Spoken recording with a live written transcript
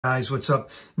Guys, what's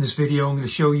up? In this video, I'm going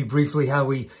to show you briefly how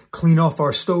we clean off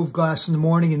our stove glass in the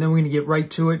morning, and then we're going to get right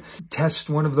to it.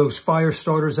 Test one of those fire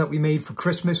starters that we made for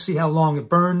Christmas, see how long it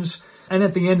burns. And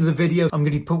at the end of the video, I'm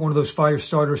going to put one of those fire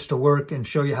starters to work and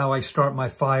show you how I start my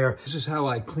fire. This is how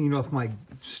I clean off my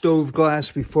stove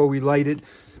glass before we light it.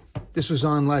 This was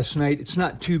on last night. It's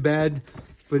not too bad,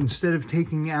 but instead of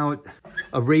taking out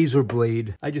a razor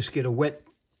blade, I just get a wet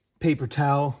paper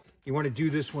towel. You want to do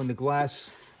this when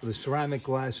the ceramic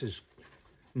glass is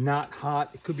not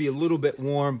hot. It could be a little bit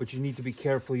warm, but you need to be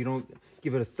careful you don't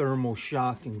give it a thermal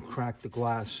shock and crack the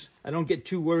glass. I don't get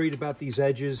too worried about these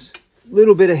edges.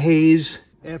 Little bit of haze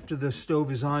after the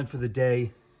stove is on for the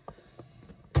day.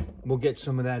 We'll get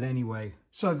some of that anyway.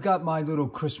 So I've got my little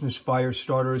Christmas fire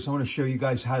starters. I want to show you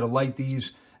guys how to light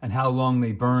these and how long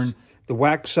they burn. The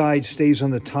wax side stays on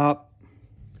the top.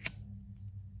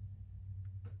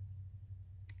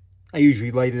 I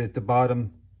usually light it at the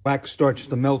bottom. Wax starts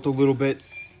to melt a little bit.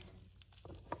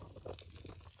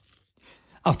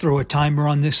 I'll throw a timer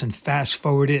on this and fast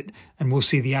forward it, and we'll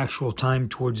see the actual time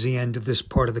towards the end of this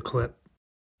part of the clip.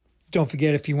 Don't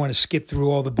forget, if you want to skip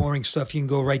through all the boring stuff, you can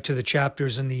go right to the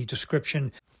chapters in the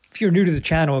description. If you're new to the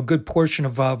channel, a good portion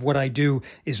of what I do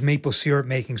is maple syrup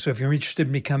making. So if you're interested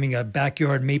in becoming a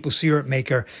backyard maple syrup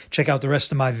maker, check out the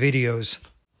rest of my videos.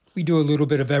 We do a little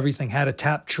bit of everything: how to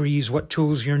tap trees, what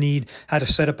tools you need, how to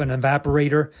set up an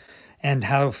evaporator, and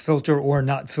how to filter or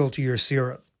not filter your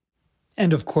syrup.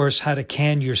 And of course, how to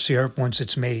can your syrup once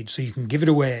it's made so you can give it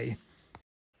away.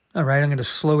 All right, I'm going to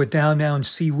slow it down now and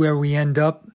see where we end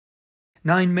up.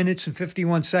 9 minutes and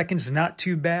 51 seconds, not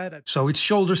too bad. So it's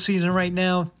shoulder season right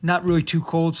now, not really too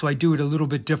cold, so I do it a little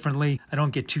bit differently. I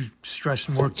don't get too stressed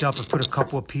and worked up. I put a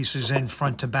couple of pieces in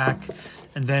front to back,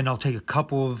 and then I'll take a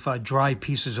couple of dry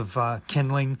pieces of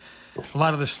kindling. A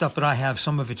lot of the stuff that I have,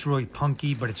 some of it's really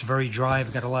punky, but it's very dry.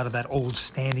 I've got a lot of that old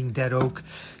standing dead oak.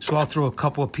 So I'll throw a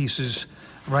couple of pieces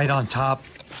right on top,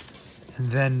 and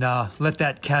then let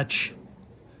that catch.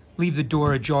 Leave the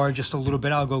door ajar just a little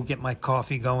bit. I'll go get my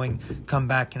coffee going, come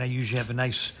back, and I usually have a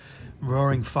nice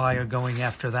roaring fire going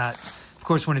after that. Of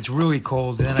course, when it's really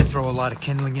cold, then I throw a lot of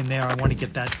kindling in there. I want to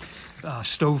get that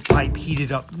stovepipe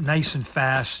heated up nice and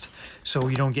fast so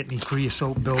you don't get any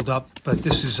creosote buildup. But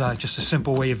this is just a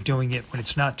simple way of doing it when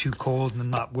it's not too cold and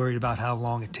I'm not worried about how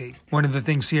long it takes. One of the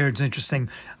things here, it's interesting,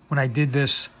 when I did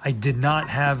this, I did not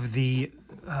have the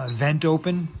vent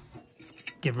open.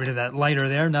 Get rid of that lighter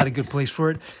there, not a good place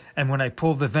for it. And when I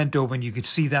pulled the vent open, you could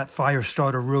see that fire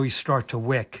starter really start to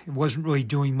wick. It wasn't really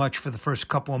doing much for the first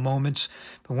couple of moments,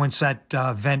 but once that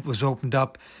vent was opened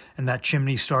up and that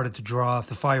chimney started to draw off,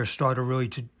 the fire starter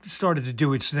really started to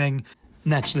do its thing.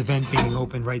 And that's the vent being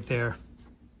opened right there.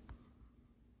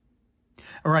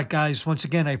 All right, guys, once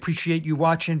again, I appreciate you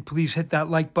watching. Please hit that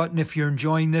like button if you're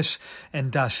enjoying this,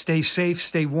 and stay safe,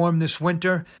 stay warm this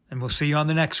winter, and we'll see you on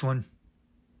the next one.